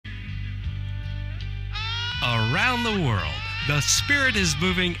Around the world, the Spirit is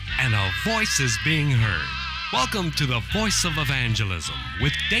moving and a voice is being heard. Welcome to the Voice of Evangelism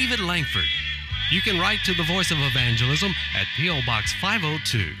with David Lankford. You can write to the Voice of Evangelism at P.O. Box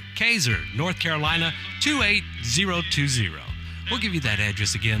 502, Kaiser, North Carolina 28020. We'll give you that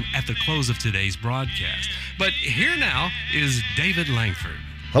address again at the close of today's broadcast. But here now is David Lankford.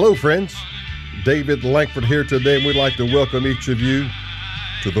 Hello, friends. David Lankford here today, and we'd like to welcome each of you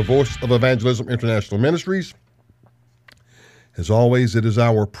to the Voice of Evangelism International Ministries. As always, it is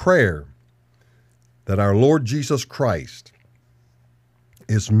our prayer that our Lord Jesus Christ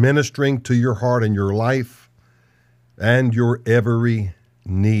is ministering to your heart and your life and your every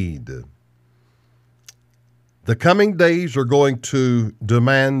need. The coming days are going to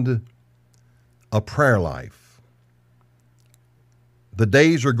demand a prayer life. The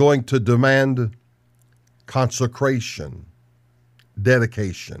days are going to demand consecration,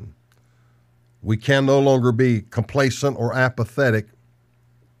 dedication. We can no longer be complacent or apathetic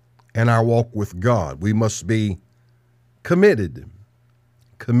in our walk with God. We must be committed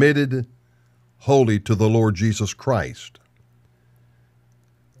wholly to the Lord Jesus Christ.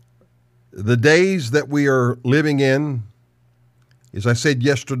 The days that we are living in, as I said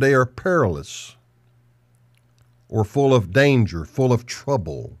yesterday, are perilous or full of danger, full of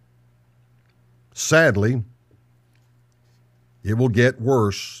trouble. Sadly, it will get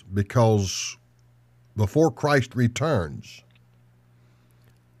worse because before Christ returns,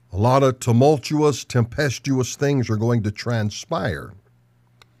 a lot of tumultuous, tempestuous things are going to transpire.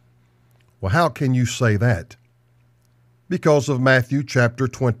 Well, how can you say that? Because of Matthew chapter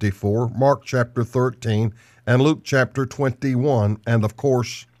 24, Mark chapter 13, and Luke chapter 21, and of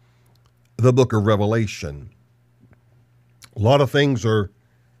course, the book of Revelation. A lot of things are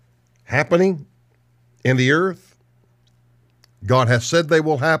happening in the earth. God has said they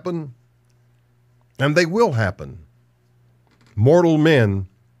will happen, and they will happen. Mortal men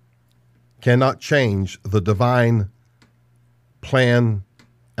cannot change the divine plan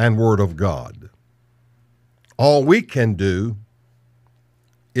and word of God. All we can do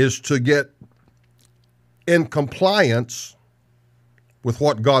is to get in compliance with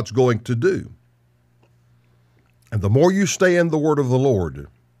what God's going to do. And the more you stay in the word of the Lord,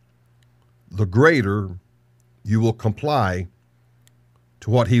 the greater you will comply to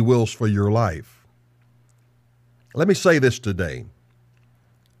what He wills for your life. Let me say this today.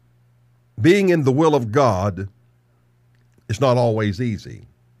 Being in the will of God is not always easy.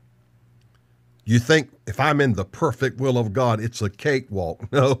 You think, if I'm in the perfect will of God, it's a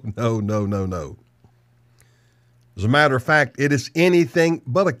cakewalk. No. As a matter of fact, it is anything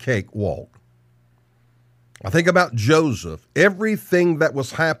but a cakewalk. I think about Joseph. Everything that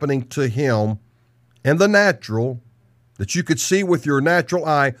was happening to him in the natural, that you could see with your natural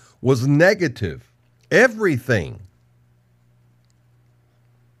eye, was negative. Everything.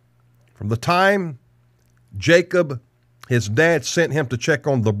 From the time Jacob, his dad, sent him to check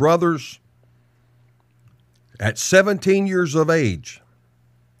on the brothers, at 17 years of age,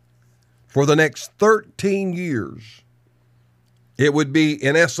 for the next 13 years, it would be,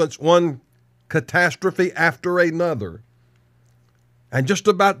 in essence, one catastrophe after another. And just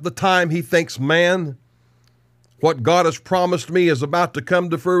about the time he thinks, man, what God has promised me is about to come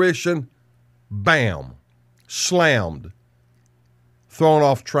to fruition, bam, slammed, thrown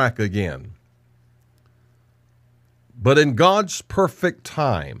off track again. But in God's perfect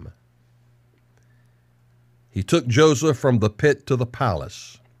time, He took Joseph from the pit to the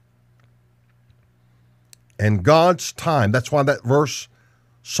palace. And God's time, that's why that verse,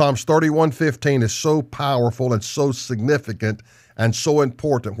 Psalms 31:15, is so powerful and so significant and so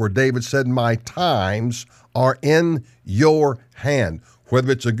important, where David said, my times are in your hand.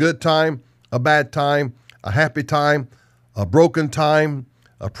 Whether it's a good time, a bad time, a happy time, a broken time,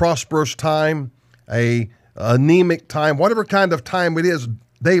 a prosperous time, a anemic time, whatever kind of time it is,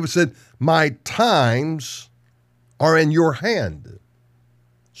 David said, my times are in your hand.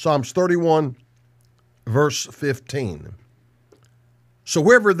 Psalms 31, verse 15. So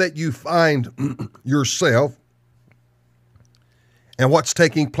wherever that you find yourself and what's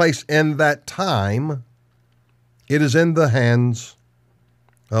taking place in that time, it is in the hands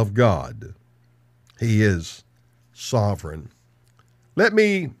of God. He is sovereign. Let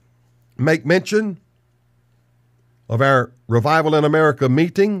me make mention of our Revival in America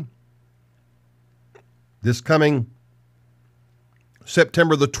meeting this coming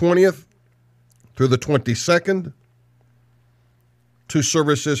September the 20th through the 22nd. 2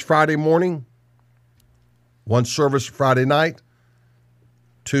 services Friday morning, 1 service Friday night,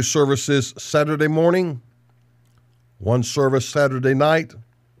 2 services Saturday morning, 1 service Saturday night,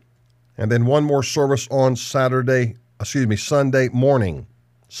 And then one more service on Sunday morning.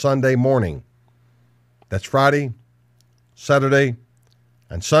 Sunday morning. That's Friday, Saturday,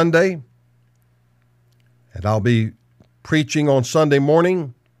 and Sunday. And I'll be preaching on Sunday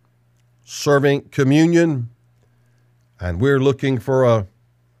morning, serving communion, and we're looking for a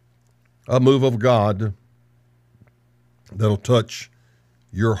move of God that'll touch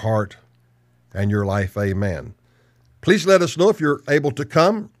your heart and your life. Amen. Please let us know if you're able to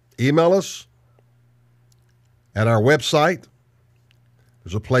come. Email us at our website.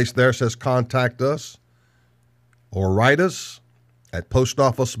 There's a place there that says contact us, or write us at Post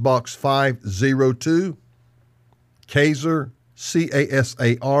Office Box 502, Casar,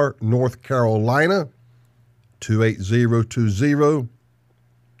 C-A-S-A-R, North Carolina, 28020,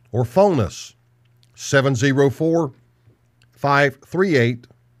 or phone us,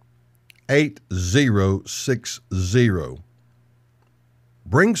 704-538-8060.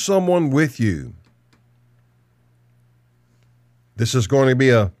 Bring someone with you. This is going to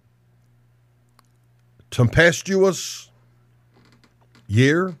be a tempestuous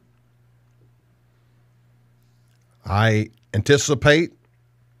year. I anticipate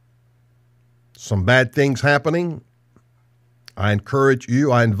some bad things happening. I encourage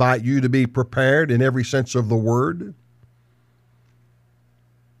you, I invite you to be prepared in every sense of the word.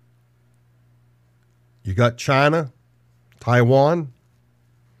 You got China, Taiwan,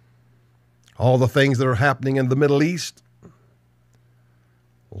 all the things that are happening in the Middle East.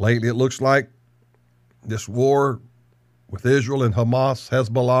 Lately, it looks like this war with Israel and Hamas,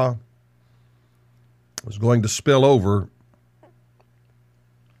 Hezbollah, is going to spill over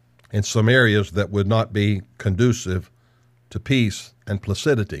in some areas that would not be conducive to peace and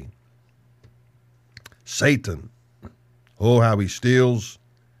placidity. Satan, oh, how he steals,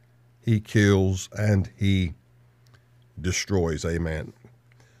 he kills, and he destroys. Amen.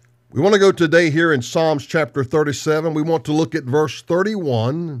 We want to go today here in Psalms chapter 37. We want to look at verse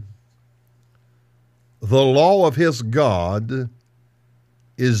 31. The law of his God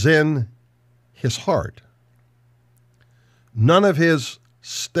is in his heart. None of his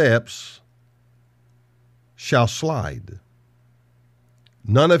steps shall slide.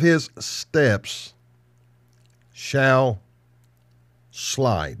 None of his steps shall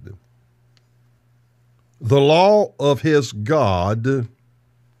slide. The law of his God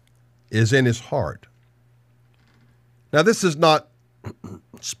is in his heart. Now, this is not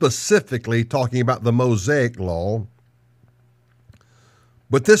specifically talking about the Mosaic law,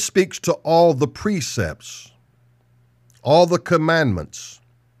 but this speaks to all the precepts, all the commandments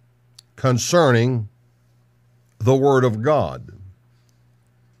concerning the Word of God.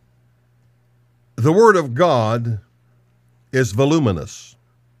 The Word of God is voluminous.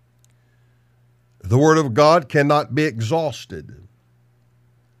 The Word of God cannot be exhausted.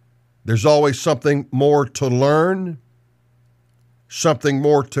 There's always something more to learn, something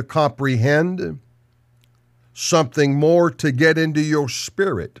more to comprehend, something more to get into your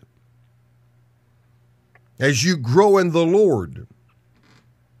spirit. As you grow in the Lord,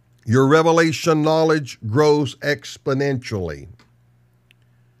 your revelation knowledge grows exponentially.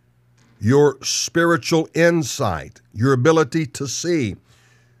 Your spiritual insight, your ability to see,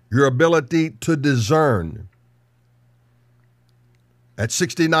 your ability to discern. At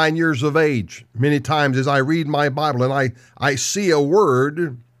 69 years of age, many times as I read my Bible and I see a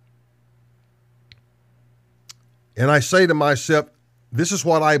word, and I say to myself, this is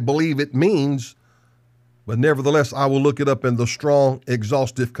what I believe it means, but nevertheless, I will look it up in the Strong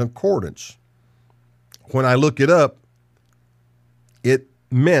Exhaustive Concordance. When I look it up, it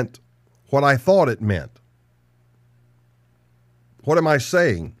meant what I thought it meant. What am I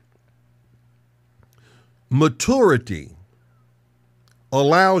saying? Maturity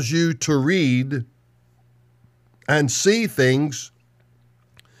allows you to read and see things,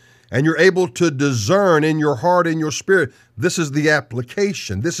 and you're able to discern in your heart and your spirit. This is the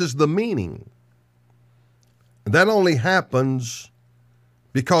application. This is the meaning. That only happens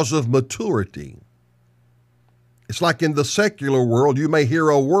because of maturity. It's like in the secular world, you may hear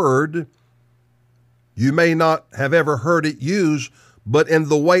a word, you may not have ever heard it used, but in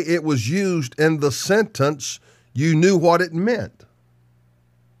the way it was used in the sentence, you knew what it meant.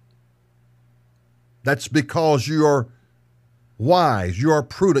 That's because you are wise, you are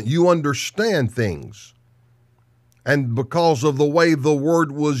prudent, you understand things. And because of the way the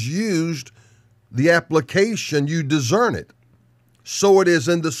word was used, the application, you discern it. So it is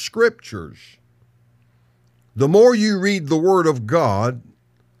in the Scriptures. The more you read the Word of God,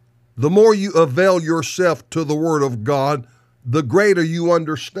 the more you avail yourself to the Word of God, the greater you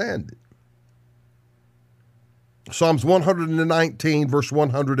understand it. Psalms 119, verse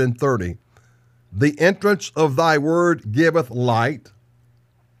 130. The entrance of thy word giveth light.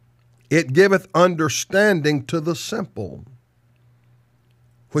 It giveth understanding to the simple.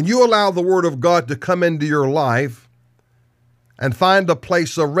 When you allow the word of God to come into your life and find a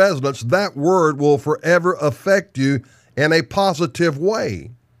place of residence, that word will forever affect you in a positive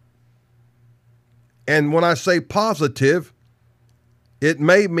way. And when I say positive, it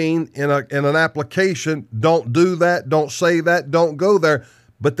may mean in an application, don't do that, don't say that, don't go there.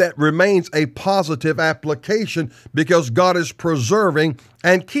 But that remains a positive application because God is preserving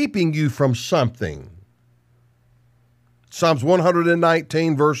and keeping you from something. Psalms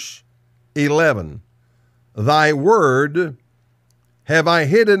 119, verse 11. Thy word have I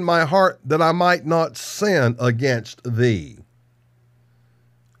hid in my heart that I might not sin against thee.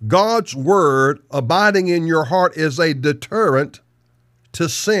 God's word abiding in your heart is a deterrent to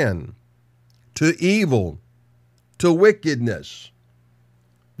sin, to evil, to wickedness.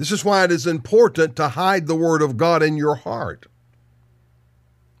 This is why it is important to hide the word of God in your heart.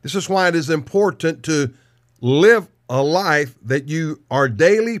 This is why it is important to live a life that you are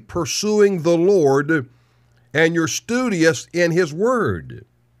daily pursuing the Lord and you're studious in his word.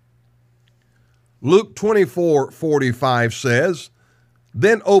 Luke 24:45 says,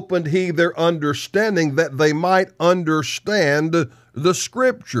 Then opened he their understanding that they might understand the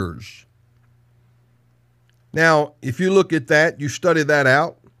scriptures. Now, if you look at that, you study that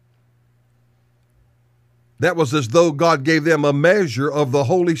out, that was as though God gave them a measure of the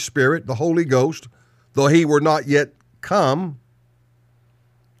Holy Spirit, the Holy Ghost, though he were not yet come.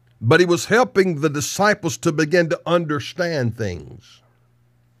 But he was helping the disciples to begin to understand things.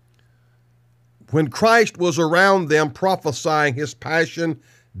 When Christ was around them prophesying his passion,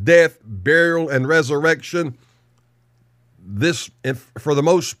 death, burial, and resurrection, this, for the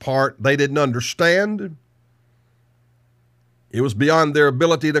most part, they didn't understand. It was beyond their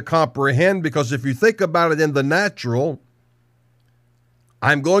ability to comprehend, because if you think about it in the natural,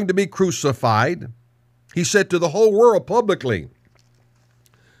 I'm going to be crucified. He said to the whole world publicly,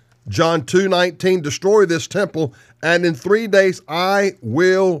 John 2:19, destroy this temple, and in 3 days I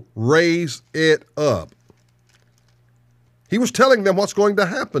will raise it up. He was telling them what's going to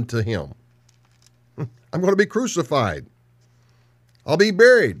happen to him. I'm going to be crucified. I'll be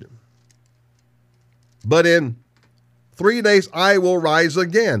buried. But in 3 days I will rise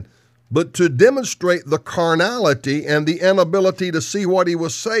again. But to demonstrate the carnality and the inability to see what he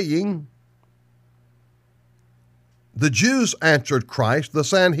was saying, the Jews answered Christ, the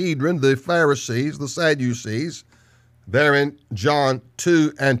Sanhedrin, the Pharisees, the Sadducees, there in John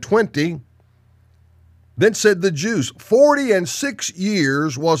 2:20. Then said the Jews, 46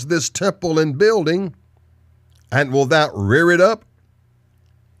 years was this temple in building, and will thou rear it up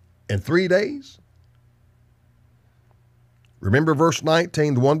in 3 days? Remember verse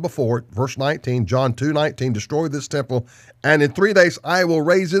 19, the one before it, verse 19, John 2:19, destroy this temple, and in 3 days I will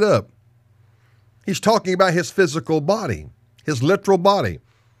raise it up. He's talking about his physical body, his literal body.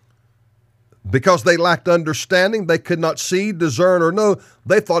 Because they lacked understanding, they could not see, discern, or know.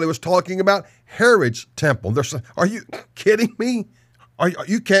 They thought he was talking about Herod's temple. They're saying, are you kidding me?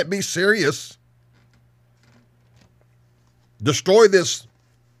 You can't be serious. Destroy this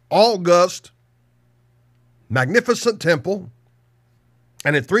august, magnificent temple,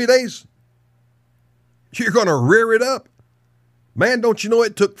 and in 3 days, you're going to rear it up. Man, don't you know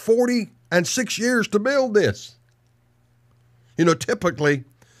it took 46 years to build this? You know, typically,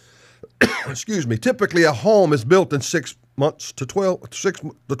 typically a home is built in 6 to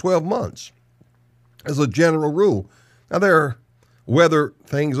 12 months as a general rule. Now, there are weather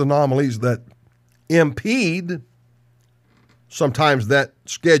things, anomalies that impede sometimes that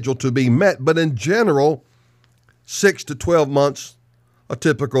schedule to be met, but in general, 6 to 12 months, a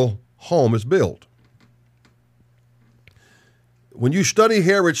typical home is built. When you study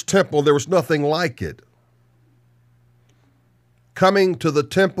Herod's temple, there was nothing like it. Coming to the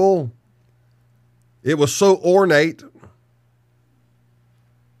temple, it was so ornate.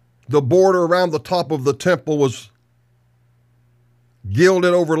 The border around the top of the temple was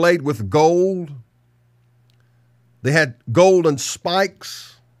gilded, overlaid with gold. They had golden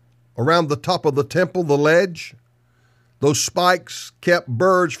spikes around the top of the temple, the ledge. Those spikes kept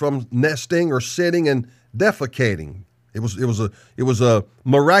birds from nesting or sitting and defecating. It was a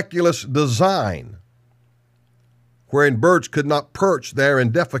miraculous design wherein birds could not perch there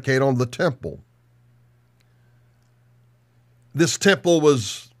and defecate on the temple. This temple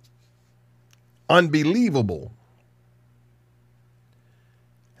was unbelievable.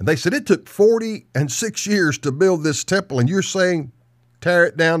 And they said it took 46 years to build this temple, and you're saying tear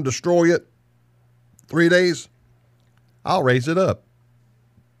it down, destroy it, 3 days? I'll raise it up.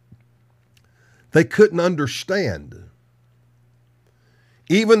 They couldn't understand.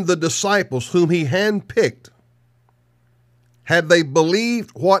 Even the disciples whom he handpicked, had they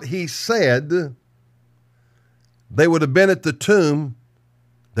believed what he said, they would have been at the tomb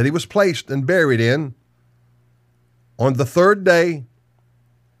that he was placed and buried in on the third day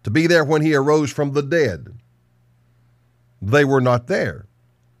to be there when he arose from the dead. They were not there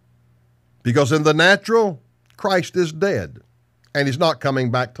because in the natural, Christ is dead and he's not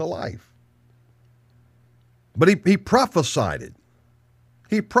coming back to life. But he prophesied it.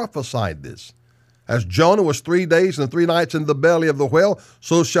 He prophesied this. As Jonah was 3 days and 3 nights in the belly of the whale,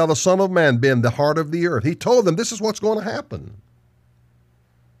 so shall the Son of Man be in the heart of the earth. He told them this is what's going to happen.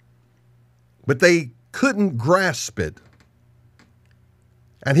 But they couldn't grasp it.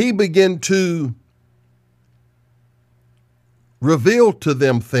 And he began to reveal to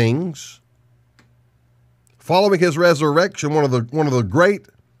them things. Following his resurrection, one of the great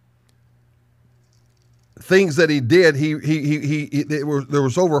things that he did, there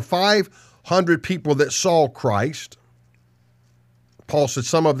was over 500 people that saw Christ. Paul said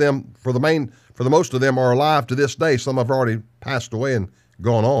some of them, for the most of them, are alive to this day. Some have already passed away and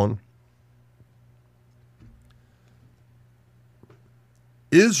gone on.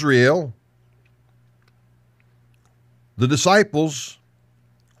 Israel, the disciples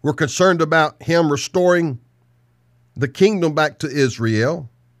were concerned about him restoring the kingdom back to Israel.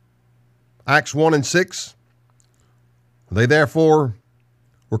 Acts 1 and 6. They therefore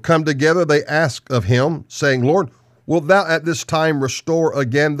were come together. They asked of him, saying, Lord, wilt thou at this time restore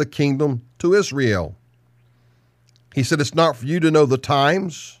again the kingdom to Israel? He said, it's not for you to know the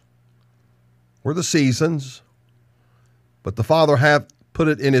times or the seasons, but the Father hath put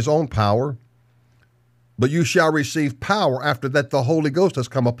it in his own power. But you shall receive power after that the Holy Ghost has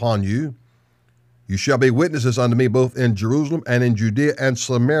come upon you. You shall be witnesses unto me both in Jerusalem and in Judea and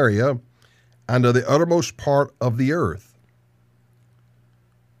Samaria and to the uttermost part of the earth.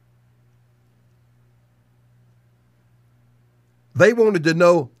 They wanted to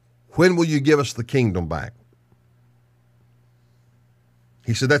know, when will you give us the kingdom back?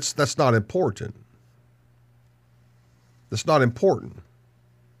 He said, that's not important. That's not important.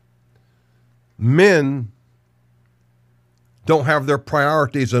 Men don't have their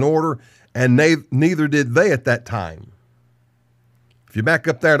priorities in order, and neither did they at that time. If you back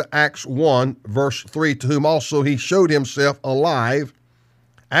up there to Acts 1, verse 3, to whom also he showed himself alive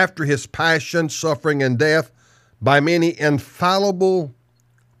after his passion, suffering, and death by many infallible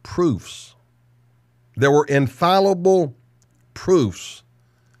proofs. There were infallible proofs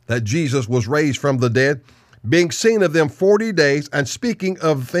that Jesus was raised from the dead, being seen of them 40 days and speaking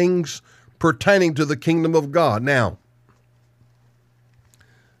of things pertaining to the kingdom of God. Now,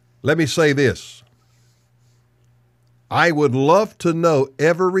 let me say this. I would love to know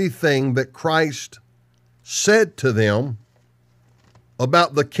everything that Christ said to them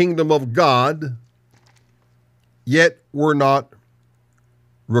about the kingdom of God, yet were not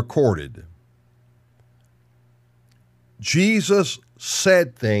recorded. Jesus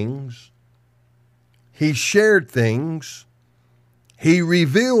said things, he shared things, he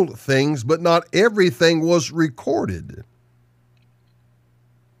revealed things, but not everything was recorded.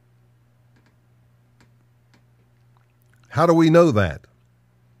 How do we know that?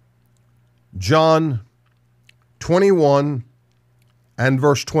 John 21 and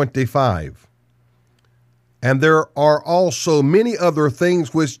verse 25. And there are also many other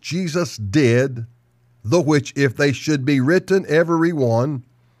things which Jesus did, the which, if they should be written, every one,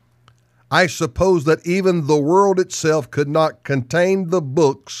 I suppose that even the world itself could not contain the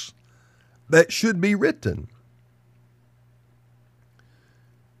books that should be written.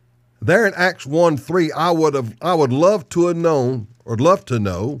 There in Acts 1:3, I would love to have known, or love to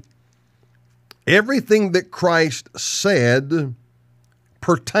know, everything that Christ said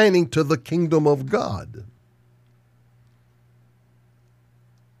pertaining to the kingdom of God.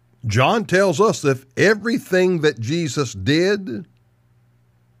 John tells us that everything that Jesus did,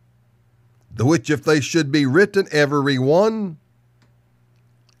 the which if they should be written, every one,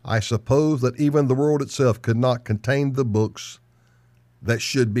 I suppose that even the world itself could not contain the books that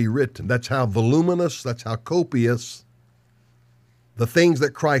should be written. That's how voluminous, that's how copious the things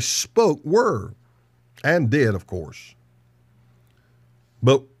that Christ spoke were, and did, of course.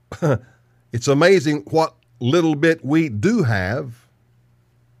 But it's amazing what little bit we do have.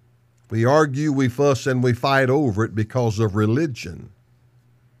 We argue, we fuss, and we fight over it because of religion.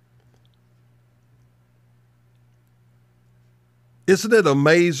 Isn't it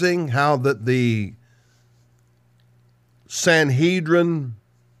amazing how that the Sanhedrin,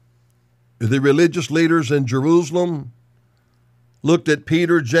 the religious leaders in Jerusalem, looked at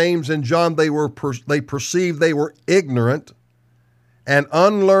Peter, James, and John. They perceived they were ignorant and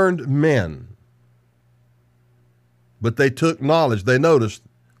unlearned men. But they took knowledge. They noticed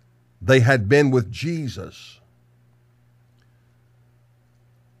they had been with Jesus.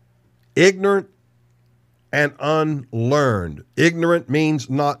 Ignorant and unlearned. Ignorant means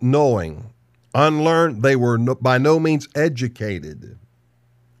not knowing. Unlearned, they were by no means educated.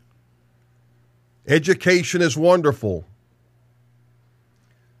 Education is wonderful,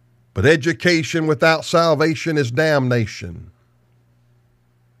 but education without salvation is damnation.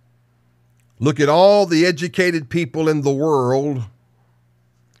 Look at all the educated people in the world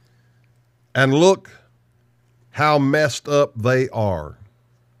and look how messed up they are.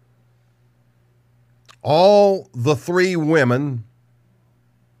 All the three women,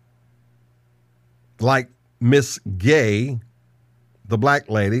 like Miss Gay, the black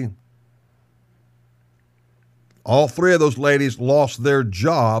lady, all three of those ladies lost their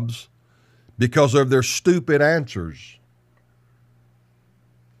jobs because of their stupid answers.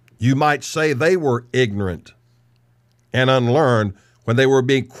 You might say they were ignorant and unlearned when they were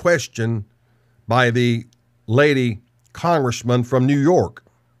being questioned by the lady congressman from New York.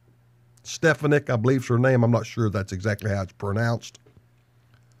 Stefanik, I believe is her name. I'm not sure that's exactly how it's pronounced.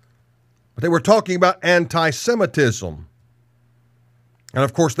 But they were talking about anti-Semitism. And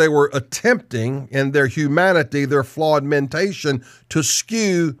of course, they were attempting in their humanity, their flawed mentation, to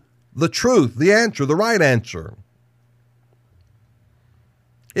skew the truth, the answer, the right answer.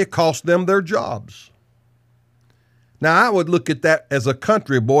 It cost them their jobs. Now, I would look at that as a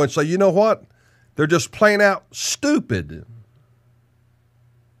country boy and say, you know what? They're just plain out stupid.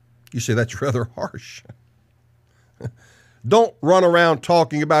 You say that's rather harsh. Don't run around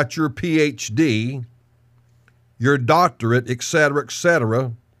talking about your PhD, your doctorate,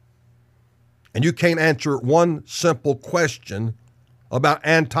 etc., and you can't answer one simple question about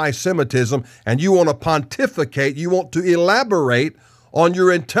anti-Semitism, and you want to pontificate, you want to elaborate on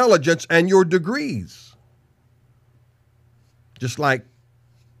your intelligence and your degrees. Just like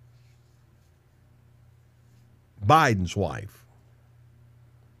Biden's wife,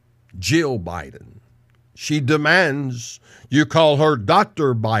 Jill Biden. She demands you call her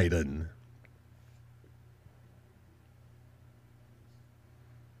Dr. Biden.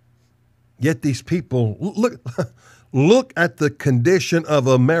 Yet these people, look at the condition of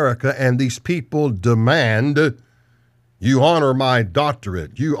America, and these people demand you honor my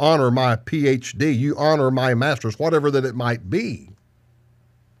doctorate, you honor my PhD, you honor my master's, whatever that it might be.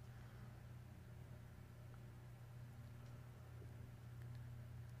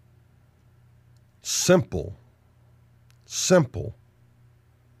 Simple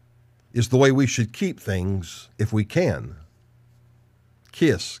is the way we should keep things if we can.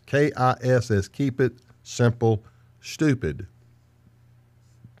 KISS, K-I-S-S, keep it simple, stupid.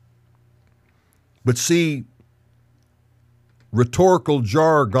 But see, rhetorical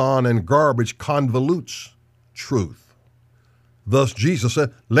jargon and garbage convolutes truth. Thus Jesus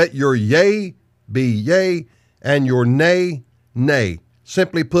said, let your yea be yea and your nay, nay.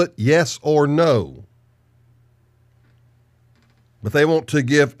 Simply put, yes or no. But they want to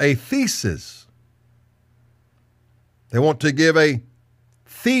give a thesis. They want to give a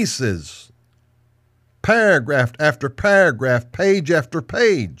thesis, paragraph after paragraph, page after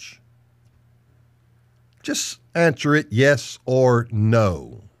page. Just answer it yes or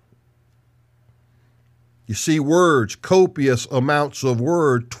no. You see, words, copious amounts of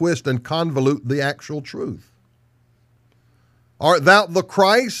word, twist and convolute the actual truth. Art thou the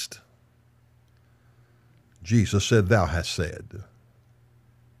Christ? Jesus said, thou hast said.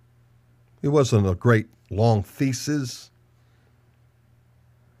 It wasn't a great long thesis,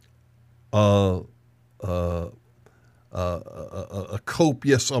 a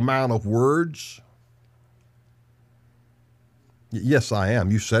copious amount of words. Yes, I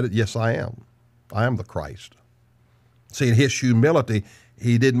am. You said it. Yes, I am. I am the Christ. See, in his humility,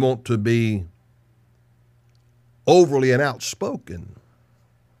 he didn't want to be overly and outspoken,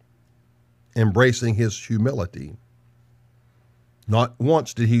 embracing his humility. Not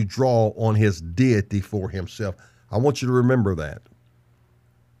once did he draw on his deity for himself. I want you to remember that.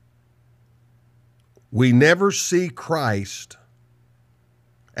 We never see Christ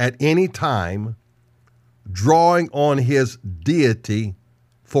at any time drawing on his deity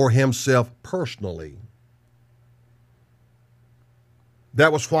for himself personally.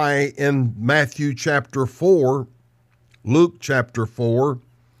 That was why in Matthew chapter 4, Luke chapter 4,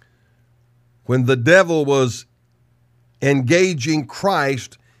 when the devil was engaging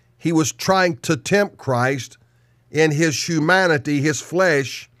Christ, he was trying to tempt Christ in his humanity, his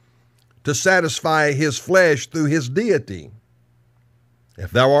flesh, to satisfy his flesh through his deity. If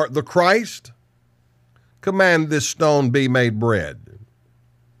thou art the Christ, command this stone be made bread.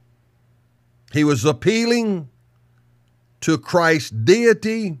 He was appealing to Christ's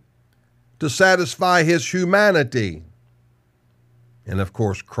deity to satisfy his humanity. And of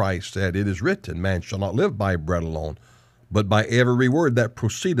course, Christ said, it is written, man shall not live by bread alone, but by every word that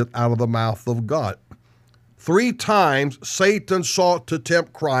proceedeth out of the mouth of God. 3 times Satan sought to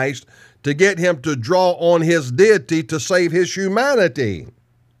tempt Christ to get him to draw on his deity to save his humanity.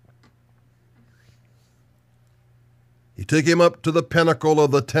 He took him up to the pinnacle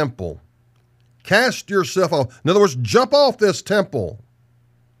of the temple. Cast yourself off. In other words, jump off this temple.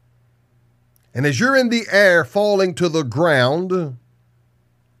 And as you're in the air falling to the ground,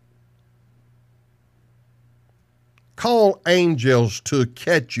 call angels to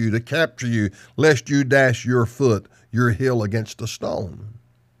catch you, to capture you, lest you dash your foot, your heel against a stone.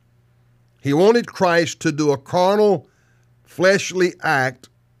 He wanted Christ to do a carnal, fleshly act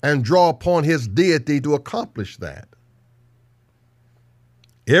and draw upon his deity to accomplish that.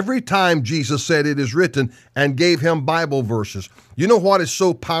 Every time Jesus said it is written and gave him Bible verses. You know what is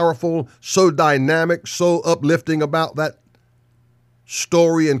so powerful, so dynamic, so uplifting about that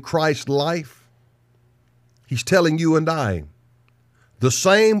story in Christ's life? He's telling you and I, the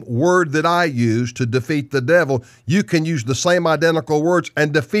same word that I use to defeat the devil, you can use the same identical words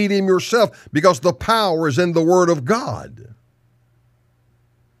and defeat him yourself, because the power is in the Word of God.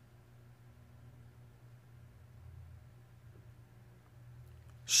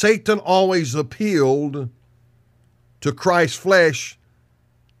 Satan always appealed to Christ's flesh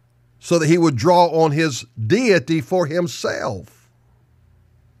so that he would draw on his deity for himself.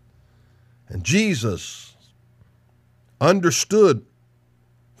 And Jesus understood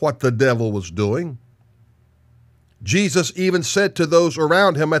what the devil was doing. Jesus even said to those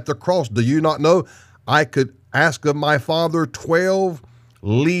around him at the cross, do you not know I could ask of my Father 12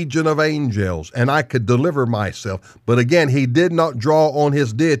 legion of angels, and I could deliver myself? But again, he did not draw on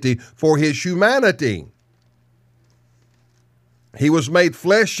his deity for his humanity. He was made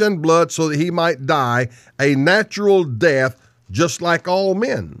flesh and blood so that he might die a natural death just like all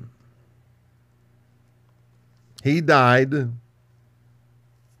men. He died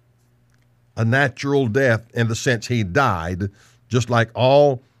a natural death in the sense he died just like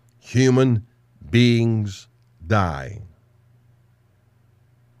all human beings die.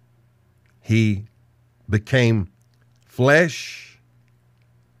 He became flesh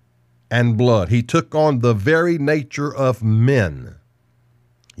and blood. He took on the very nature of men.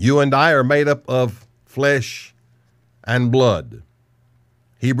 You and I are made up of flesh and blood.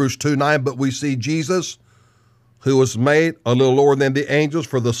 Hebrews 2:9, but we see Jesus, who was made a little lower than the angels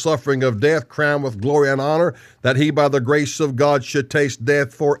for the suffering of death, crowned with glory and honor, that he by the grace of God should taste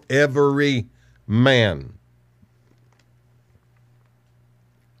death for every man.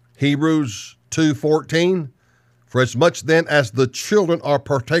 Hebrews 2:14, for as much then as the children are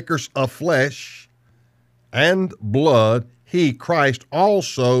partakers of flesh and blood, he, Christ,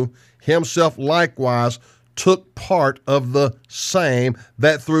 also himself likewise took part of the same,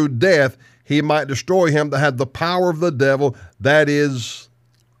 that through death he might destroy him that had the power of the devil, that is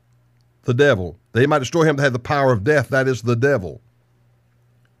the devil. That he might destroy him that had the power of death, that is the devil.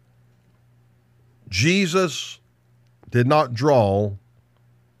 Jesus did not draw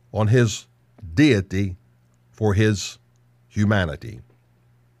on his deity for his humanity.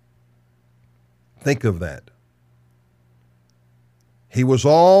 Think of that. He was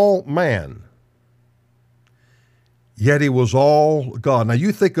all man, yet he was all God. Now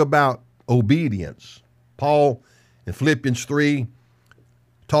you think about obedience. Paul in Philippians 3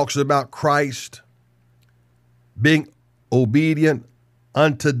 talks about Christ being obedient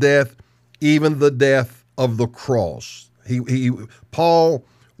unto death, even the death of the cross. Paul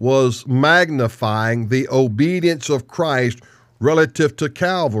was magnifying the obedience of Christ relative to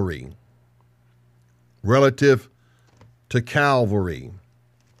Calvary. Relative to Calvary.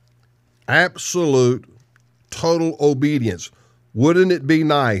 Absolute, total obedience. Wouldn't it be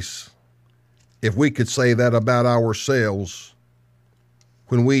nice if we could say that about ourselves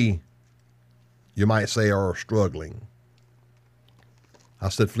when we, you might say, are struggling? I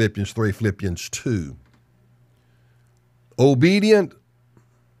said Philippians 3, Philippians 2. Obedient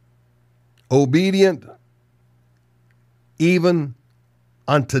even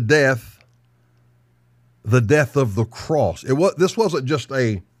unto death, the death of the cross. This wasn't just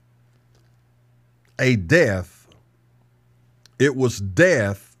a death. It was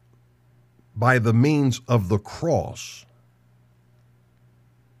death by the means of the cross.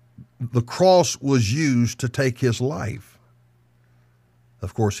 The cross was used to take his life.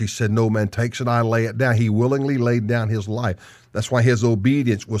 Of course, he said, no man takes it, I lay it down. He willingly laid down his life. That's why his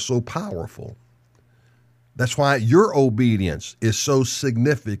obedience was so powerful. That's why your obedience is so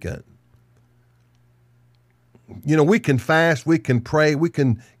significant. You know, we can fast, we can pray, we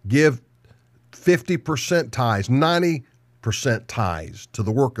can give 50% tithes, 90% tithes to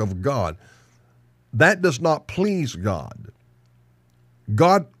the work of God. That does not please God.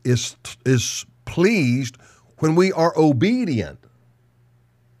 God is pleased when we are obedient.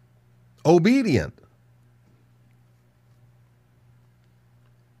 Obedient.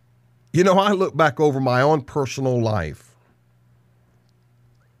 You know, I look back over my own personal life.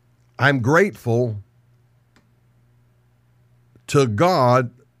 I'm grateful to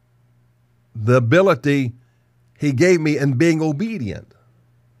God the ability he gave me in being obedient.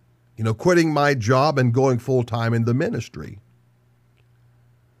 You know, quitting my job and going full-time in the ministry.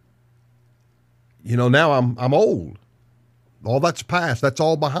 You know, now I'm old. All that's past. That's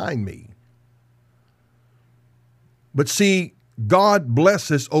all behind me. But see, God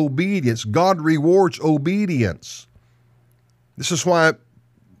blesses obedience. God rewards obedience. This is why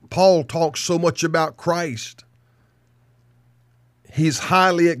Paul talks so much about Christ. He's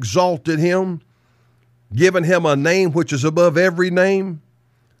highly exalted him, given him a name which is above every name,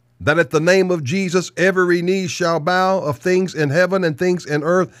 that at the name of Jesus every knee shall bow, of things in heaven and things in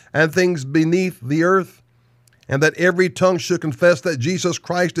earth and things beneath the earth, and that every tongue should confess that Jesus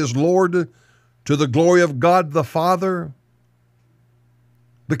Christ is Lord, to the glory of God the Father.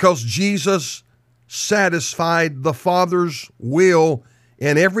 Because Jesus satisfied the Father's will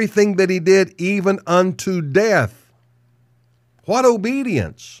in everything that he did, even unto death. What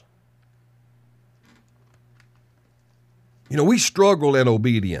obedience! You know, we struggle in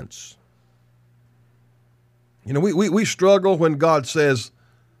obedience. You know, we struggle when God says,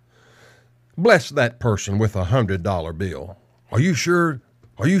 bless that person with $100 bill. Are you sure?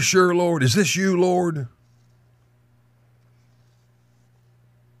 Are you sure, Lord? Is this you, Lord?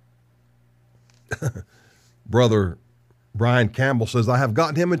 Brother Brian Campbell says, I have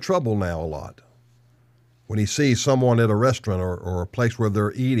gotten him in trouble now a lot. When he sees someone at a restaurant or a place where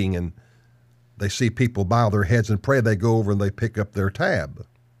they're eating and they see people bow their heads and pray, they go over and they pick up their tab.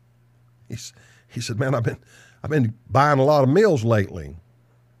 He said, man, I've been buying a lot of meals lately.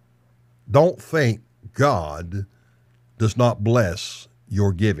 Don't think God does not bless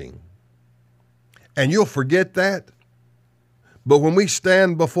your giving. And you'll forget that. But when we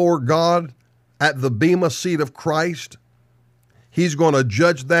stand before God at the bema seat of Christ, he's going to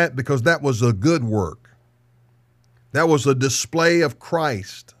judge that, because that was a good work. That was a display of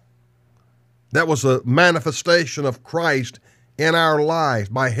Christ. That was a manifestation of Christ in our lives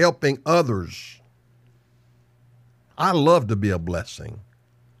by helping others. I love to be a blessing.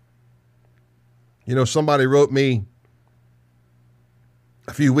 You know, somebody wrote me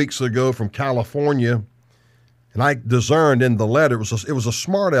a few weeks ago from California, and I discerned in the letter it was a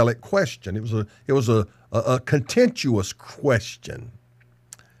smart aleck question. It was a contentious question.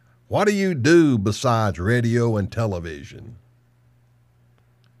 What do you do besides radio and television?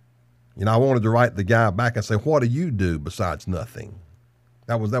 You know, I wanted to write the guy back and say, what do you do besides nothing?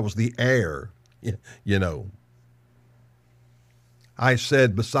 That was the air, you know. I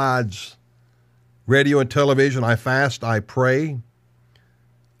said, besides radio and television, I fast, I pray.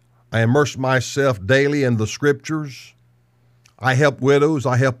 I immerse myself daily in the scriptures. I help widows.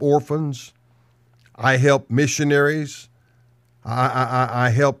 I help orphans. I help missionaries.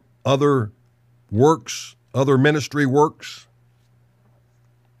 I help other works, other ministry works.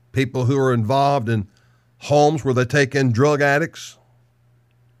 People who are involved in homes where they take in drug addicts.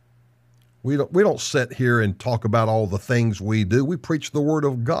 We don't sit here and talk about all the things we do. We preach the word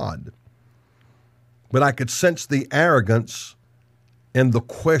of God. But I could sense the arrogance in the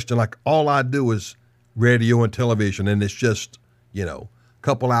question, like all I do is radio and television, and it's just, you know, a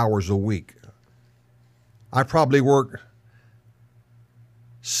couple hours a week. I probably work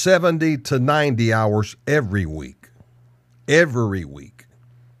 70 to 90 hours every week. Every week.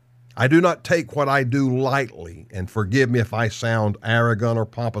 I do not take what I do lightly, and forgive me if I sound arrogant or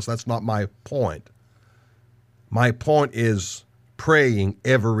pompous. That's not my point. My point is praying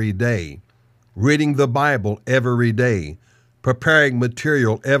every day, reading the Bible every day, preparing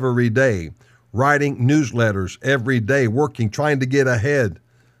material every day, writing newsletters every day, working, trying to get ahead,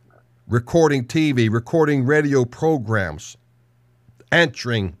 recording TV, recording radio programs,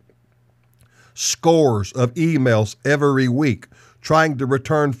 answering scores of emails every week, trying to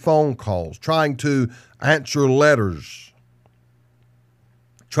return phone calls, trying to answer letters,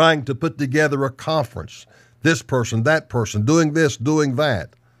 trying to put together a conference, this person, that person, doing this, doing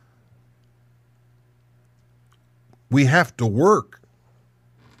that. We have to work.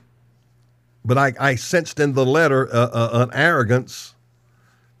 But I sensed in the letter an arrogance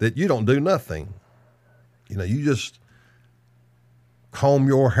that you don't do nothing. You know, you just comb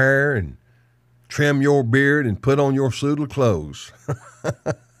your hair and trim your beard and put on your suit of clothes.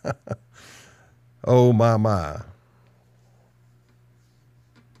 Oh, my.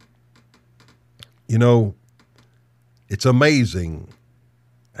 You know, it's amazing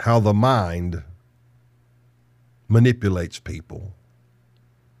how the mind manipulates people.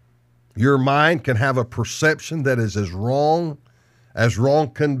 Your mind can have a perception that is as wrong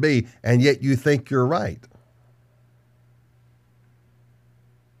can be, and yet you think you're right.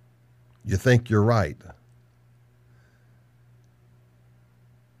 You think you're right.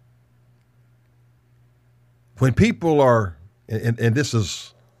 When people are, and this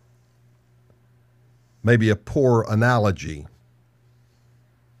is maybe a poor analogy,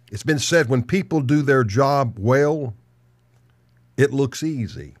 it's been said when people do their job well, it looks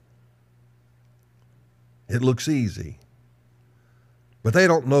easy. It looks easy. But they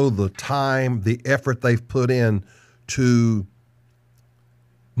don't know the time, the effort they've put in to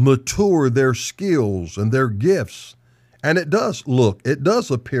mature their skills and their gifts. And it does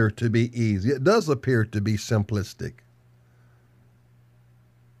appear to be easy. It does appear to be simplistic.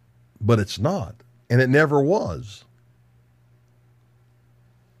 But it's not, and it never was.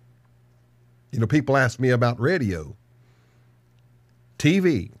 You know, people ask me about radio,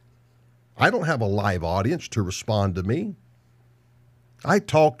 TV. I don't have a live audience to respond to me. I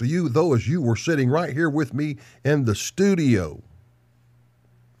talk to you, though, as you were sitting right here with me in the studio.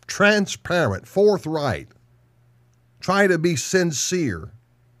 Transparent, forthright. Try to be sincere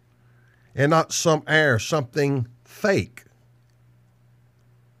and not something fake.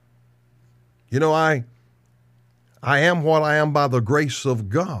 You know, I am what I am by the grace of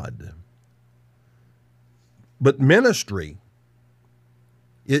God. But ministry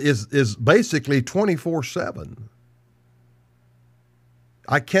is basically 24/7.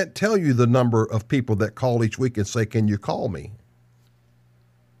 I can't tell you the number of people that call each week and say, "Can you call me?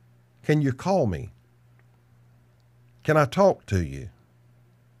 Can you call me? Can I talk to you?"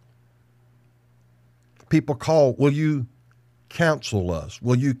 People call, "Will you counsel us?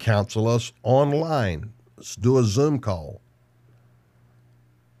 Will you counsel us online? Let's do a Zoom call."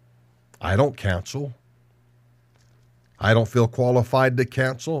 I don't counsel. I don't feel qualified to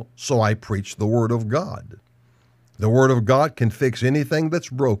counsel, so I preach the Word of God. The Word of God can fix anything that's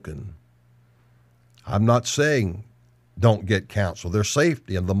broken. I'm not saying don't get counsel. There's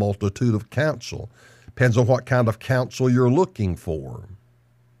safety in the multitude of counsel. Depends on what kind of counsel you're looking for.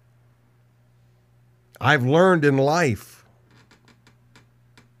 I've learned in life,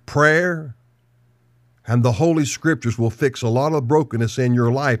 prayer and the Holy Scriptures will fix a lot of brokenness in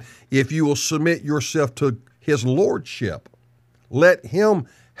your life if you will submit yourself to His Lordship. Let Him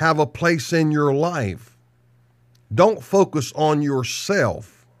have a place in your life. Don't focus on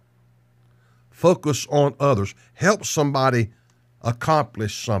yourself. Focus on others. Help somebody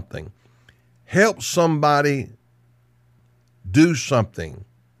accomplish something. Help somebody do something.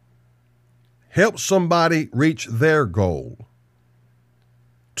 Help somebody reach their goal.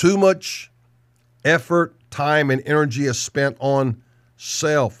 Too much effort, time, and energy is spent on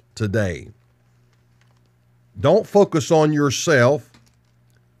self today. Don't focus on yourself.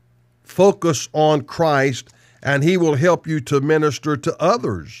 Focus on Christ, and He will help you to minister to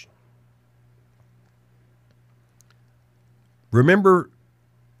others. Remember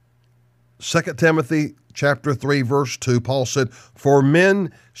 2 Timothy chapter 3, verse 2, Paul said, "For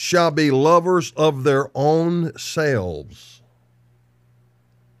men shall be lovers of their own selves."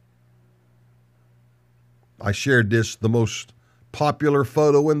 I shared this, the most popular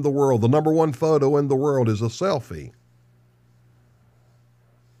photo in the world. The number one photo in the world is a selfie.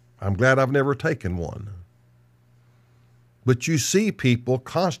 I'm glad I've never taken one. But you see people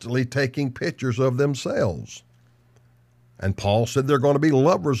constantly taking pictures of themselves. And Paul said they're going to be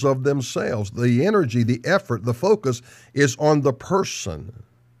lovers of themselves. The energy, the effort, the focus is on the person.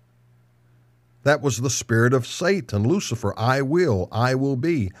 That was the spirit of Satan, Lucifer. I will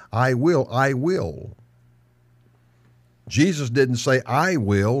be. I will. Jesus didn't say, "I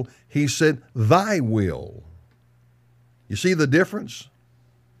will." He said, "Thy will." You see the difference?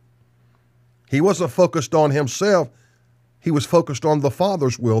 He wasn't focused on himself. He was focused on the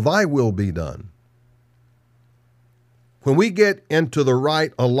Father's will. Thy will be done. When we get into the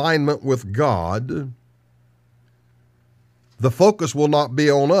right alignment with God, the focus will not be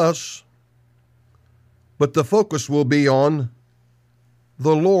on us, but the focus will be on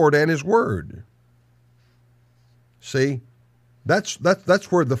the Lord and His Word. See, that's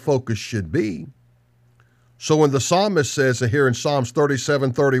where the focus should be. So when the psalmist says here in Psalms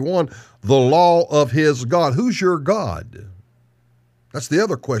 37:31, the law of his God, who's your God? That's the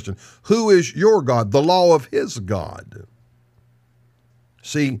other question. Who is your God? The law of his God.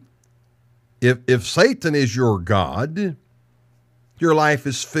 See, if Satan is your God, your life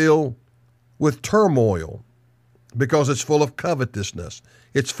is filled with turmoil because it's full of covetousness.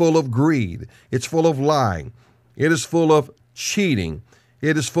 It's full of greed. It's full of lying. It is full of cheating.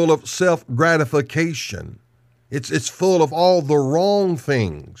 It is full of self-gratification. It's full of all the wrong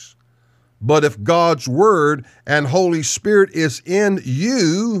things. But if God's Word and Holy Spirit is in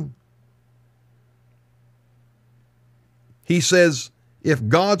you, he says, if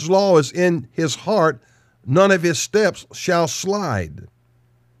God's law is in his heart, none of his steps shall slide.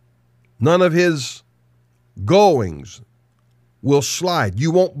 None of his goings will slide.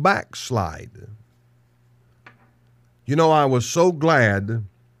 You won't backslide. You know, I was so glad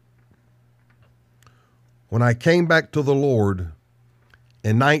when I came back to the Lord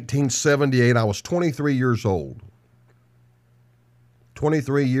in 1978. I was 23 years old.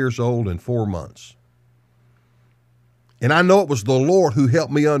 23 years old and 4 months. And I know it was the Lord who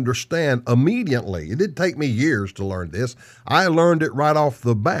helped me understand immediately. It didn't take me years to learn this. I learned it right off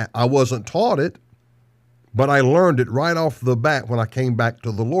the bat. I wasn't taught it, but I learned it right off the bat when I came back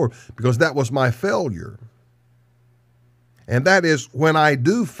to the Lord, because that was my failure. And that is, when I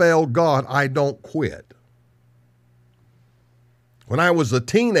do fail God, I don't quit. When I was a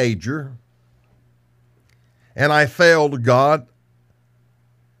teenager and I failed God,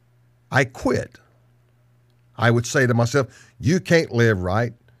 I quit. I would say to myself, you can't live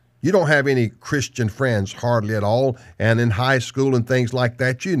right. You don't have any Christian friends hardly at all. And in high school and things like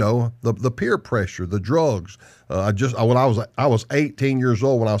that, you know, the peer pressure, the drugs. I was 18 years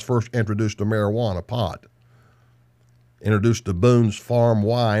old when I was first introduced to marijuana, pot. Introduced to Boone's Farm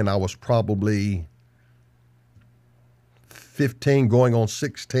Wine. I was probably 15 going on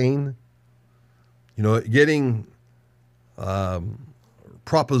 16. You know, getting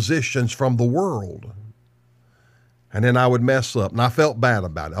propositions from the world. And then I would mess up, and I felt bad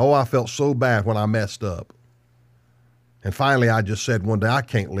about it. Oh, I felt so bad when I messed up. And finally, I just said one day, I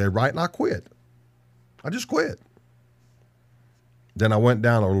can't live right, and I quit. I just quit. Then I went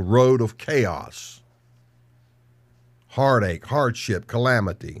down a road of chaos, heartache, hardship,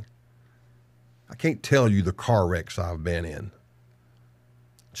 calamity. I can't tell you the car wrecks I've been in.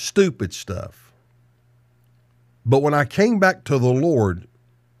 Stupid stuff. But when I came back to the Lord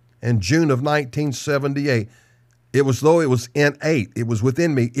in June of 1978, it was though it was innate. It was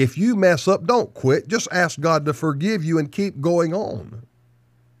within me. If you mess up, don't quit. Just ask God to forgive you and keep going on.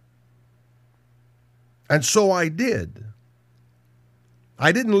 And so I did.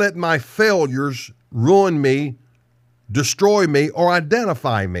 I didn't let my failures ruin me, destroy me, or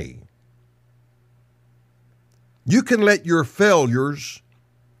identify me. You can let your failures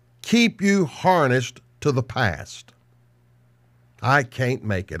keep you harnessed to the past. I can't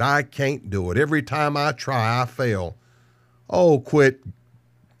make it. I can't do it. Every time I try, I fail. Oh, quit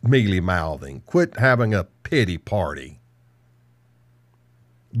mealy-mouthing. Quit having a pity party.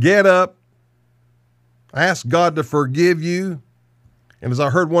 Get up. Ask God to forgive you. And as I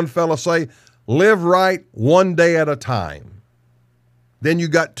heard one fellow say, live right one day at a time. Then you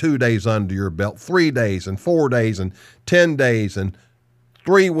got 2 days under your belt, 3 days and 4 days and 10 days and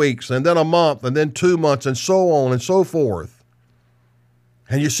 3 weeks and then a month and then 2 months and so on and so forth.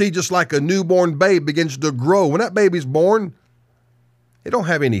 And you see, just like a newborn babe begins to grow, when that baby's born, it don't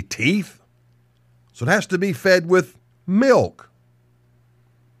have any teeth. So it has to be fed with milk.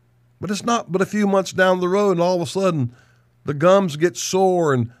 But it's not but a few months down the road, and all of a sudden the gums get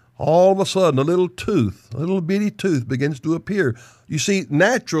sore, and all of a sudden a little tooth, a little bitty tooth begins to appear. You see,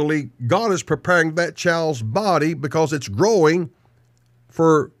 naturally, God is preparing that child's body because it's growing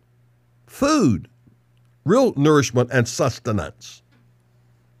for food, real nourishment and sustenance.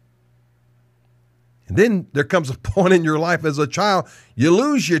 And then there comes a point in your life as a child, you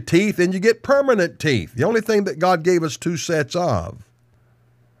lose your teeth and you get permanent teeth. The only thing that God gave us 2 sets of.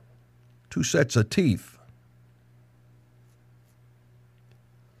 2 sets of teeth.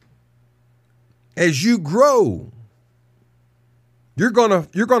 As you grow, you're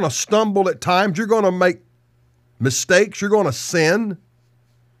gonna stumble at times. You're gonna make mistakes. You're gonna sin.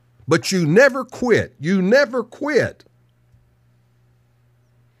 But you never quit. You never quit.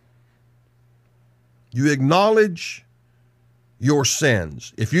 You acknowledge your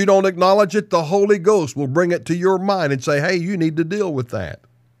sins. If you don't acknowledge it, the Holy Ghost will bring it to your mind and say, hey, you need to deal with that.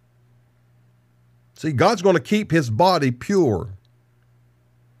 See, God's going to keep his body pure.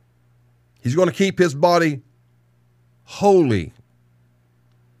 He's going to keep his body holy.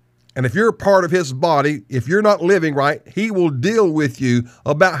 And if you're a part of his body, if you're not living right, he will deal with you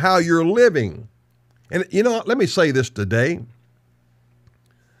about how you're living. And you know what? Let me say this today.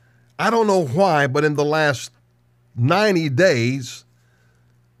 I don't know why, but in the last 90 days,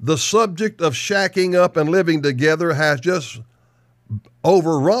 the subject of shacking up and living together has just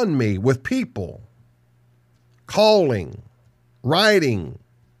overrun me with people calling, writing,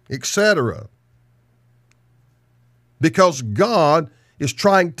 etc. Because God is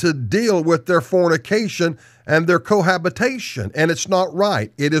trying to deal with their fornication and their cohabitation, and it's not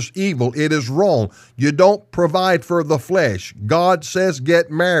right. It is evil. It is wrong. You don't provide for the flesh. God says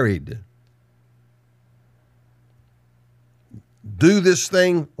get married. Do this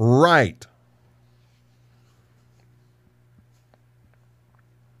thing right.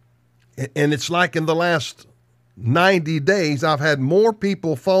 And it's like in the last 90 days, I've had more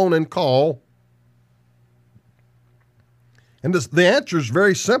people phone and call. And the answer is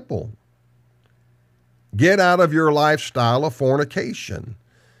very simple. Get out of your lifestyle of fornication.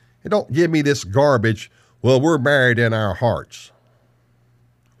 And don't give me this garbage, well, we're married in our hearts.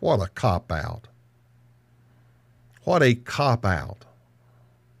 What a cop-out. What a cop-out.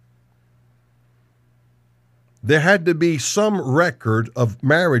 There had to be some record of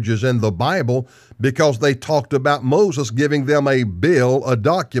marriages in the Bible because they talked about Moses giving them a bill, a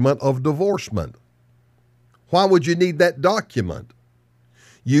document of divorcement. Why would you need that document?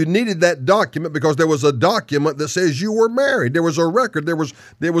 You needed that document because there was a document that says you were married. There was a record. There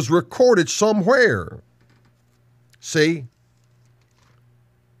was recorded somewhere. See?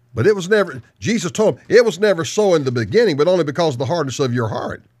 But it was never, Jesus told him, it was never so in the beginning, but only because of the hardness of your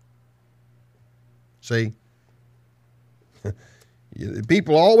heart. See?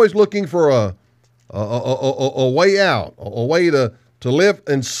 People are always looking for a way out, a way to live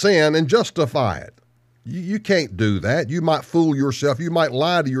in sin and justify it. You can't do that. You might fool yourself. You might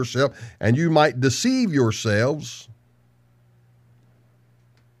lie to yourself, and you might deceive yourselves.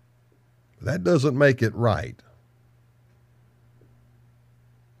 That doesn't make it right.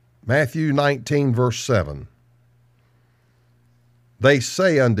 Matthew 19, verse 7. They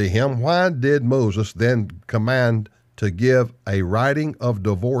say unto him, why did Moses then command to give a writing of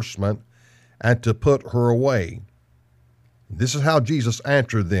divorcement and to put her away? This is how Jesus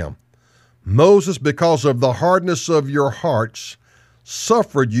answered them. Moses, because of the hardness of your hearts,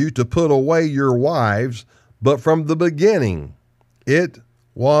 suffered you to put away your wives, but from the beginning it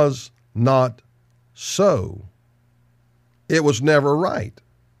was not so. It was never right.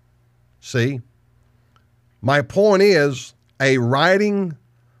 See? My point is a writing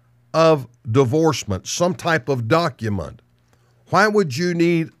of divorcement, some type of document. Why would you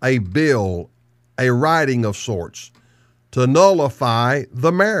need a bill, a writing of sorts, to nullify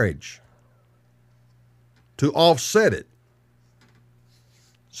the marriage? To offset it.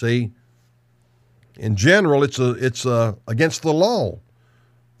 See, in general, it's against the law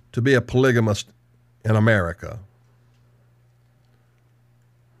to be a polygamist in America.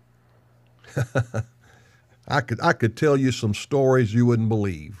 I could tell you some stories you wouldn't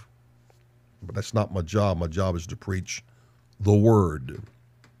believe, but that's not my job. My job is to preach the word.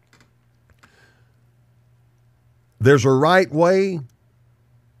 There's a right way,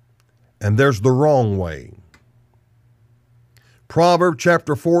 and there's the wrong way. Proverbs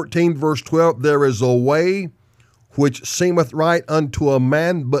chapter 14, verse 12, there is a way which seemeth right unto a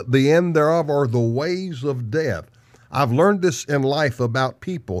man, but the end thereof are the ways of death. I've learned this in life about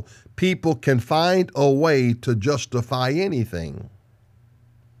people. People can find a way to justify anything.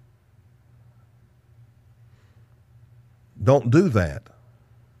 Don't do that.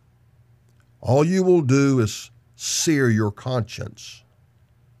 All you will do is sear your conscience.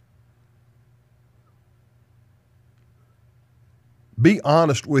 Be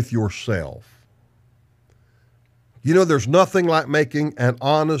honest with yourself. You know, there's nothing like making an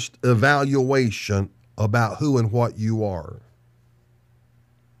honest evaluation about who and what you are.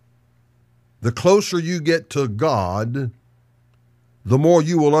 The closer you get to God, the more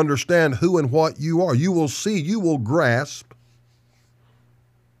you will understand who and what you are. You will see, you will grasp,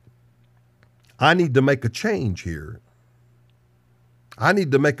 I need to make a change here. I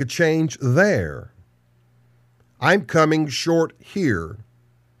need to make a change there. I'm coming short here.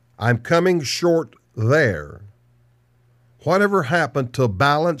 I'm coming short there. Whatever happened to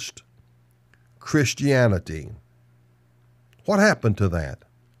balanced Christianity? What happened to that?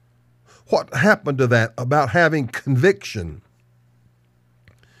 What happened to that about having conviction?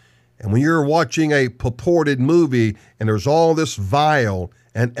 And when you're watching a purported movie and there's all this vile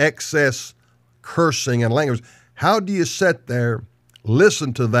and excess cursing and language, how do you sit there,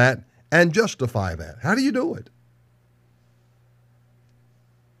 listen to that, and justify that? How do you do it?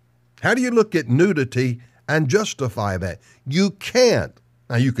 How do you look at nudity and justify that? You can't.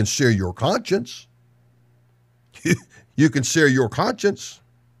 Now, you can sear your conscience. You can sear your conscience.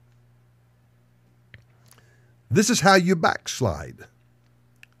 This is how you backslide.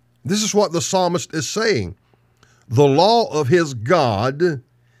 This is what the psalmist is saying. The law of his God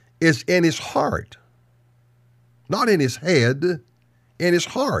is in his heart, not in his head, in his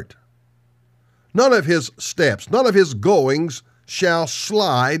heart. None of his steps, none of his goings shall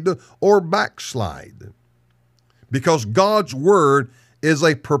slide or backslide, because God's word is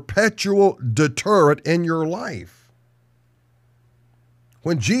a perpetual deterrent in your life.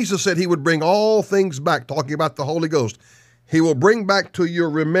 When Jesus said he would bring all things back, talking about the Holy Ghost, he will bring back to your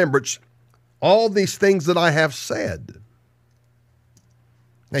remembrance all these things that I have said.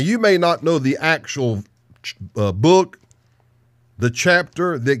 Now, you may not know the actual book, the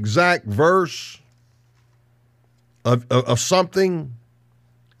chapter, the exact verse of something,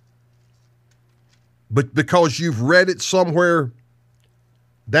 but because you've read it somewhere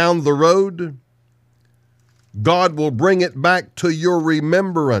down the road, God will bring it back to your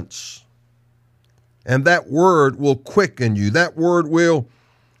remembrance. And that word will quicken you. That word will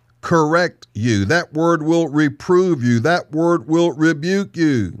correct you. That word will reprove you. That word will rebuke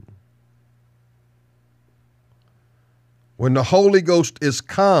you. When the Holy Ghost is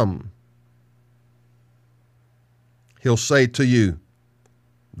come, he'll say to you,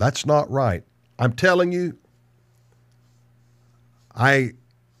 that's not right. I'm telling you, I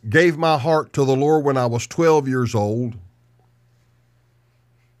gave my heart to the Lord when I was 12 years old.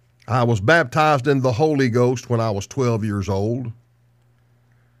 I was baptized in the Holy Ghost when I was 12 years old.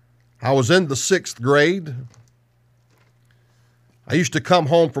 I was in the 6th grade. I used to come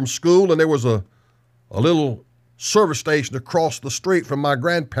home from school, and there was a little service station across the street from my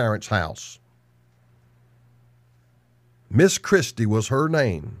grandparents' house. Miss Christie was her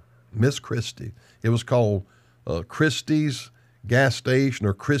name, Miss Christie. It was called Christie's gas station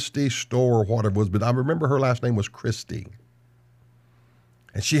or Christie's store or whatever it was, but I remember her last name was Christie.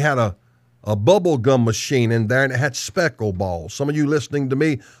 And she had a bubble gum machine in there, and it had speckle balls. Some of you listening to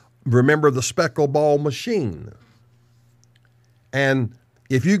me remember the speckle ball machine. And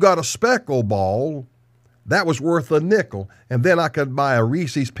if you got a speckle ball, that was worth a nickel. And then I could buy a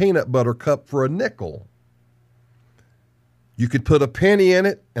Reese's peanut butter cup for a nickel. You could put a penny in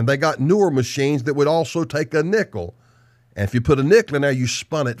it, and they got newer machines that would also take a nickel. And if you put a nickel in there, you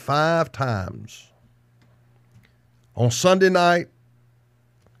spun it 5 times. On Sunday night,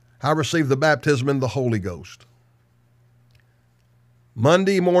 I received the baptism in the Holy Ghost.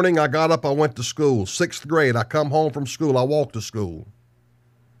 Monday morning, I got up, I went to school. 6th grade, I come home from school, I walked to school.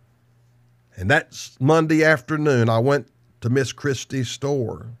 And that Monday afternoon, I went to Miss Christie's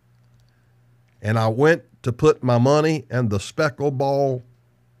store. And I went to put my money in the speckle ball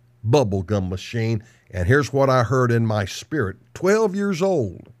bubble gum machine. And here's what I heard in my spirit. 12 years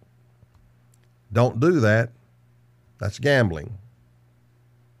old. Don't do that. That's gambling.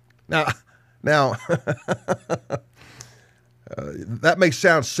 Now, that may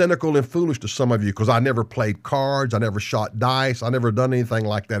sound cynical and foolish to some of you because I never played cards, I never shot dice, I never done anything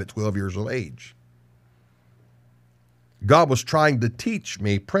like that at 12 years of age. God was trying to teach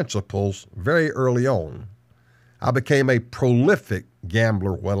me principles very early on. I became a prolific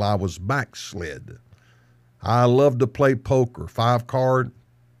gambler while I was backslid. I loved to play poker, 5-card,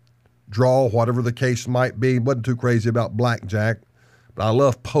 draw, whatever the case might be. Wasn't too crazy about blackjack, but I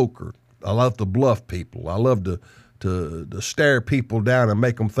love poker. I love to bluff people. I love to stare people down and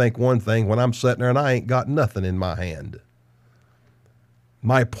make them think one thing when I'm sitting there and I ain't got nothing in my hand.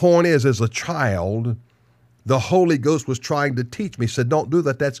 My point is, as a child, the Holy Ghost was trying to teach me. He said, don't do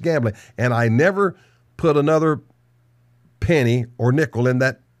that, that's gambling. And I never put another penny or nickel in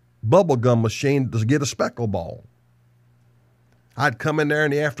that bubble gum machine to get a speckle ball. I'd come in there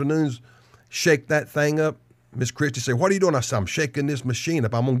in the afternoons, shake that thing up. Miss Christie said, what are you doing? I said, I'm shaking this machine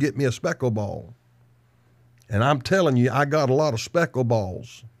up. I'm going to get me a speckle ball. And I'm telling you, I got a lot of speckle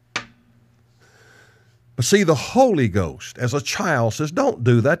balls. But see, the Holy Ghost, as a child, says, don't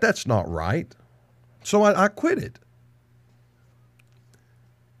do that. That's not right. So I quit it.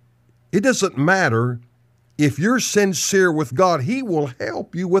 It doesn't matter if you're sincere with God. He will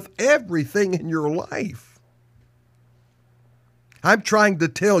help you with everything in your life. I'm trying to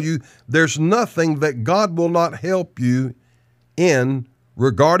tell you there's nothing that God will not help you in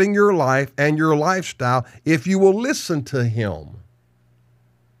regarding your life and your lifestyle if you will listen to Him.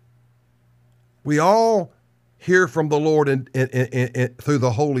 We all hear from the Lord through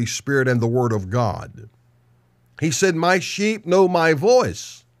the Holy Spirit and the Word of God. He said, my sheep know my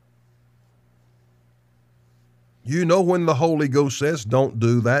voice. You know when the Holy Ghost says, don't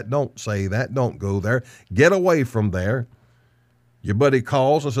do that, don't say that, don't go there, get away from there. Your buddy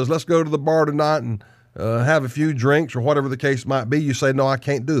calls and says, let's go to the bar tonight and have a few drinks or whatever the case might be. You say, no, I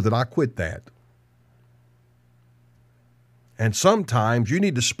can't do that. I quit that. And sometimes you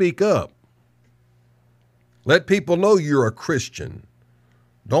need to speak up. Let people know you're a Christian.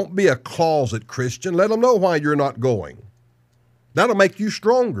 Don't be a closet Christian. Let them know why you're not going. That'll make you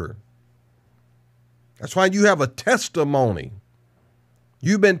stronger. That's why you have a testimony.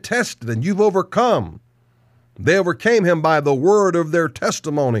 You've been tested and you've overcome. They overcame him by the word of their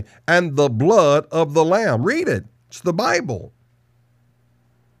testimony and the blood of the Lamb. Read it. It's the Bible.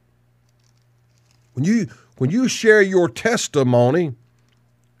 When you share your testimony,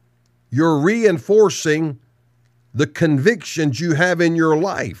 you're reinforcing the convictions you have in your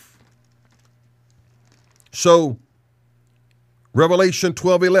life. So, Revelation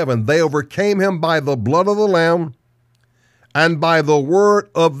 12:11, they overcame him by the blood of the Lamb and by the word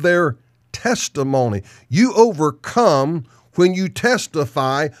of their testimony. You overcome when you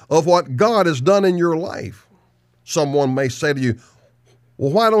testify of what God has done in your life. Someone may say to you,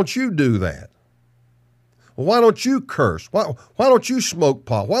 well, why don't you do that? Well, why don't you curse? Why don't you smoke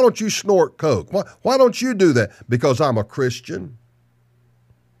pot? Why don't you snort coke? Why don't you do that? Because I'm a Christian.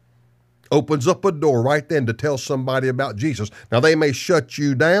 Opens up a door right then to tell somebody about Jesus. Now, they may shut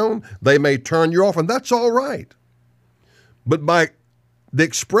you down, they may turn you off, and that's all right. But by the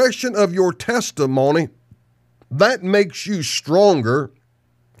expression of your testimony, that makes you stronger,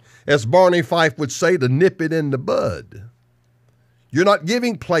 as Barney Fife would say, to nip it in the bud. You're not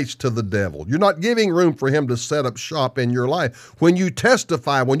giving place to the devil. You're not giving room for him to set up shop in your life. When you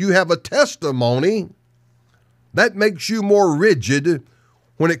testify, when you have a testimony, that makes you more rigid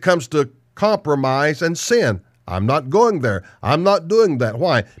when it comes to compromise and sin. I'm not going there. I'm not doing that.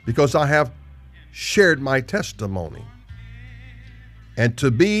 Why? Because I have shared my testimony. And to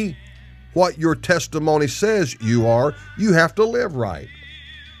be what your testimony says you are, you have to live right.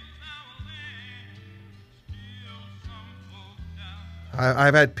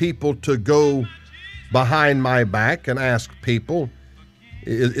 I've had people to go behind my back and ask people,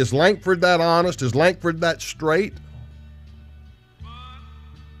 is Lankford that honest? Is Lankford that straight?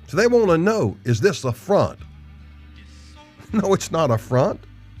 So they want to know, is this a front? No, it's not a front.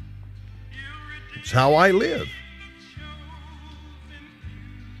 It's how I live.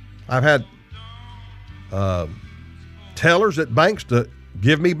 I've had tellers at banks to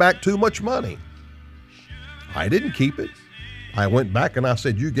give me back too much money. I didn't keep it. I went back and I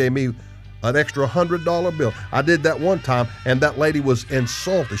said, you gave me an extra $100 bill. I did that one time, and that lady was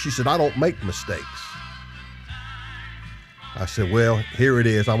insulted. She said, I don't make mistakes. I said, well, here it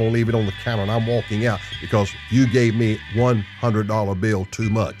is. I'm going to leave it on the counter, and I'm walking out because you gave me $100 bill too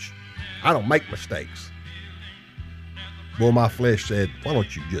much. I don't make mistakes. Well, my flesh said, why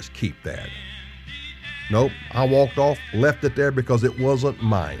don't you just keep that? Nope. I walked off, left it there because it wasn't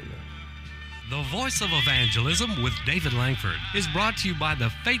mine. The Voice of Evangelism with David Lankford is brought to you by the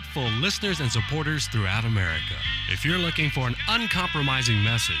faithful listeners and supporters throughout America. If you're looking for an uncompromising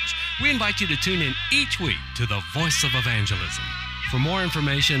message, we invite you to tune in each week to the Voice of Evangelism. For more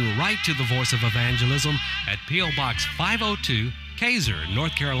information, write to the Voice of Evangelism at P.O. Box 502, Kaiser,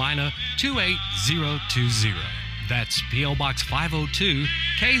 North Carolina 28020. That's P.O. Box 502,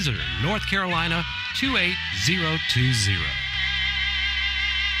 Kaiser, North Carolina 28020.